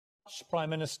Dutch Prime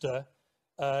Minister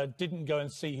didn't go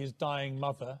and see his dying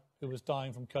mother, who was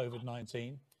dying from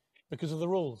COVID-19, because of the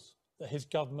rules that his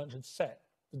government had set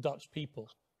the Dutch people.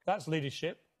 That's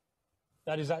leadership.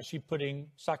 That is actually putting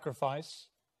sacrifice,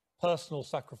 personal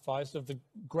sacrifice of the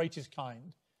greatest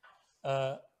kind,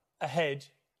 ahead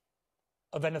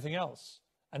of anything else,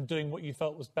 and doing what you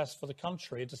felt was best for the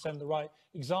country and to send the right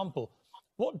example.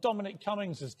 What Dominic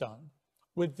Cummings has done,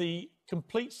 with the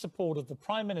complete support of the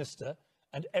Prime Minister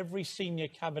and every senior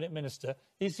cabinet minister,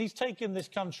 is he's taken this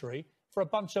country for a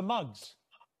bunch of mugs.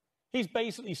 He's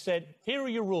basically said, here are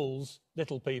your rules,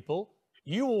 little people,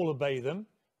 you all obey them,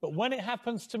 but when it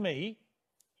happens to me,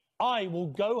 I will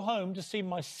go home to see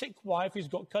my sick wife who's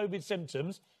got COVID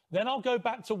symptoms, then I'll go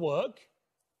back to work,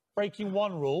 breaking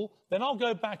one rule, then I'll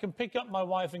go back and pick up my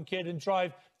wife and kid and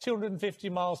drive 250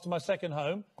 miles to my second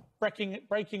home,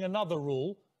 breaking another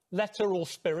rule, letter or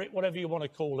spirit, whatever you want to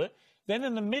call it. Then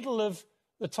in the middle of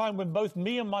the time when both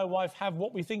me and my wife have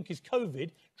what we think is COVID,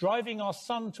 driving our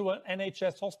son to an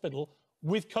NHS hospital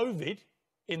with COVID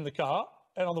in the car,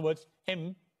 in other words,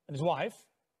 him and his wife,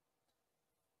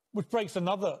 which breaks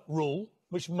another rule,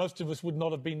 which most of us would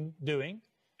not have been doing.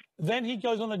 Then he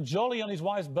goes on a jolly on his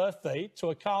wife's birthday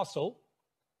to a castle,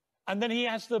 and then he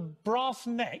has the brass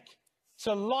neck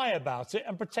to lie about it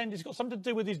and pretend it's got something to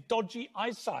do with his dodgy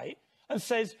eyesight, and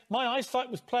says, my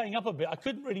eyesight was playing up a bit, I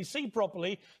couldn't really see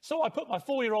properly, so I put my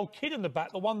 4-year-old kid in the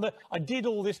back, the one that I did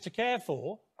all this to care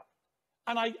for,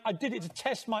 and I did it to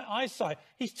test my eyesight.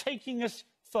 He's taking us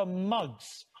for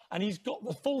mugs, and he's got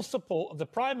the full support of the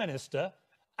Prime Minister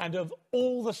and of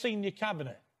all the senior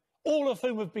cabinet, all of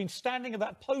whom have been standing at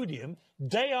that podium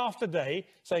day after day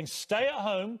saying, stay at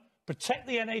home, protect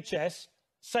the NHS,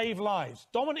 save lives.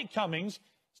 Dominic Cummings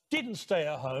didn't stay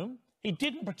at home. He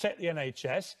didn't protect the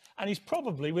NHS, and he's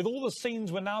probably, with all the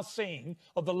scenes we're now seeing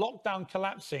of the lockdown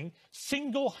collapsing,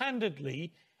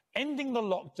 single-handedly ending the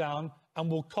lockdown and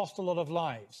will cost a lot of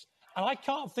lives. And I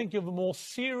can't think of a more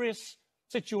serious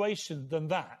situation than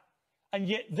that. And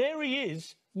yet there he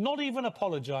is, not even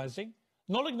apologising,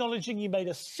 not acknowledging he made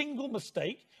a single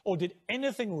mistake or did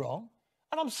anything wrong.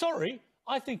 And I'm sorry,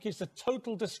 I think it's a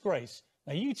total disgrace.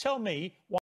 Now, you tell me why